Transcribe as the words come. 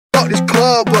this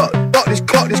club up. Fuck this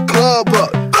club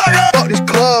up. Fuck this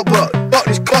club up. Fuck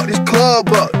this club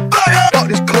up. Fuck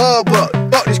this club up.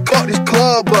 Fuck this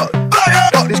club up.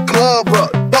 Fuck this club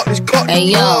up. Fuck this club Hey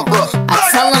yo, I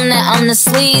tell them that I'm the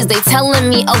sleaze, they telling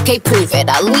me okay prove it.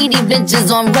 I leave these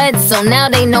bitches on red, so now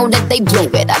they know that they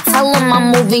blew it. I tell them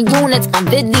I'm moving units, my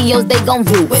videos they gon'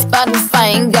 view it.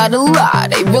 Spotify ain't gotta lie,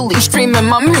 they really streaming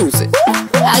my music.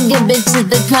 I give bitches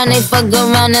the crown, they fuck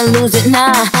around and lose it.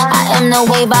 Nah, I am no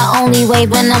wave, I only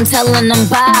wave when I'm telling them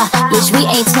bye. Bitch, we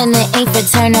ain't twinning, ain't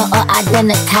fraternal or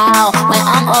identical. When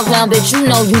I'm around, bitch, you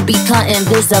know you become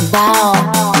invisible.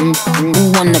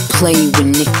 Who wanna play with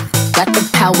Nicki? Got the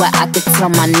power, I could tell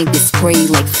my niggas spray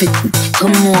like 50.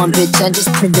 Come on, bitch, I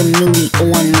just put a milli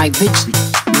on my Richie.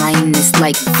 Mine is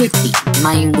like 50,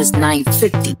 mine was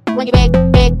 950. When you beg,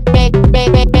 beg, beg, beg, beg,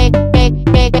 beg, beg,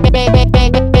 beg, beg, beg,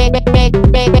 beg, beg,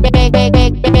 beg, beg, beg,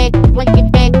 beg, beg, beg, when you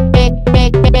beg, beg,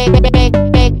 beg, beg, beg, beg,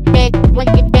 beg, beg, when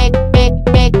you beg, beg,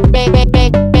 beg, beg, beg,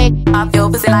 beg, beg. Pop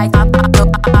your pussy like pop your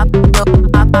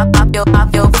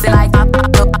pussy like pop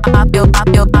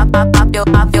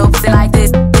your pussy like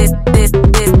this.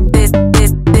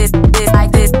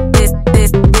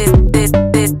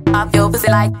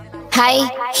 Like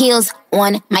high heels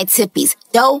on my tippies.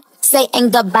 Dough say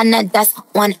ain't Gabbana, that's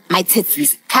on my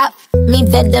titties. Cop me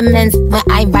vitamins when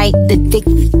I write the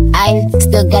dicky. I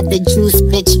still got the juice,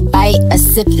 bitch, bite a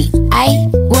sippy. I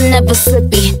will never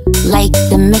slippy like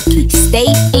the Mickey. Stay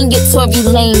in your Tory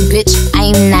lane, bitch,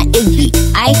 I'm not Iggy.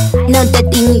 I know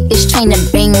that these niggas tryna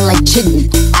bang like Chidney.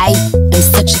 I am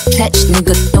such a catch,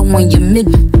 nigga, throwing your mid.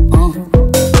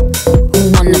 Who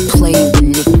wanna play with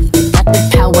Nicki? Got the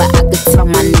power, I could tell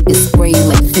my niggas spray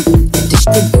like 50.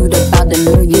 Distribute about $1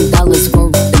 million worth of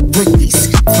brickies.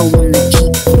 So I'ma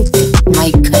keep 50,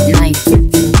 might cut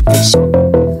 950, bitch.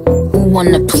 Who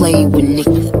wanna play with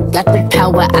Nicki? Got the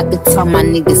power, I could tell my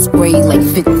niggas spray like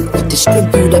 50.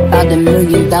 Distribute about $1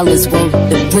 million worth of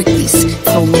brickies.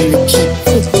 So I'ma keep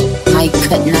 50, might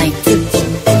cut 950,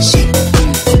 bitch.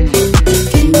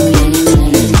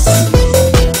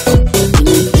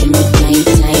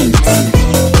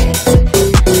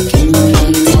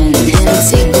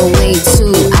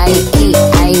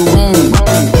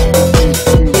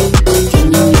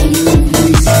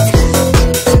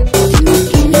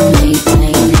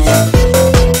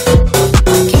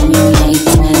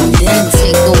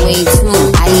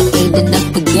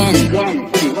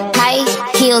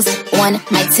 On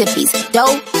my tippies.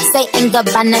 Dough say ain't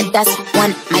Gabbana, that's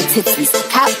on my titties.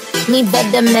 Cop me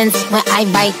vitamins when I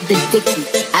write the dicky.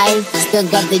 I still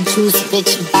got the juice,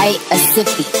 bitch, bite a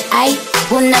sippy. I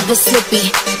will never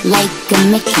slippy like a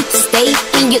Mickey. Stay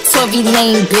in your Tory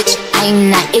lane, bitch,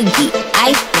 I'm not Iggy.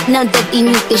 I know that these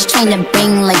niggas tryna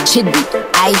bang like Chidney.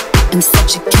 I am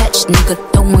such a catch, nigga,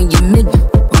 throwing your middle.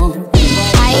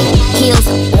 Heels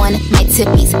on my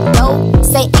tippies. Dough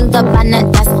say ain't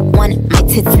Gabbana, that's on my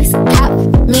titties. Cop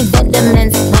me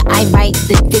vitamins when I write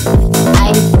the dicky.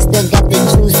 I still got the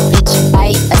juice, bitch,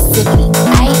 bite a sippy.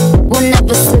 I will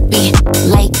never slippy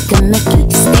like a Mickey.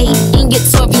 Stay in your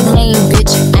Tory lane,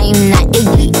 bitch, I'm not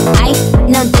Iggy. I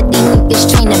know that these niggas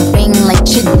tryna bang like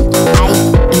Chidney. I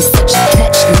am such a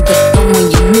catch, nigga, throwing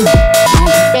your middle.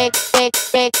 Beg, beg,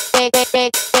 beg, beg,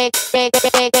 beg, beg, beg, beg, beg, beg,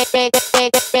 beg, beg, beg,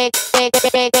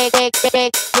 beg,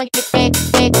 beg, when you beg,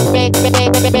 beg, beg, beg,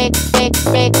 beg, beg,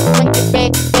 beg, when you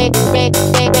beg, beg, beg,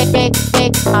 beg, beg,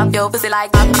 beg. Pop your pussy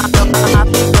like pop your pussy like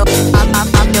pop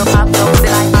your pussy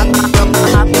like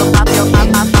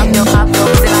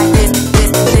this,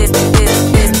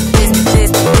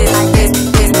 like this,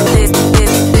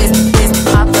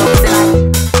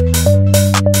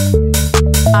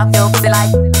 pop your pussy like pop your pussy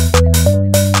like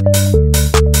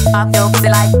pop your pussy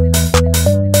like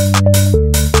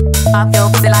pop your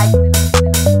pussy like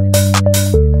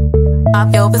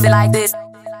pop your pussy like this.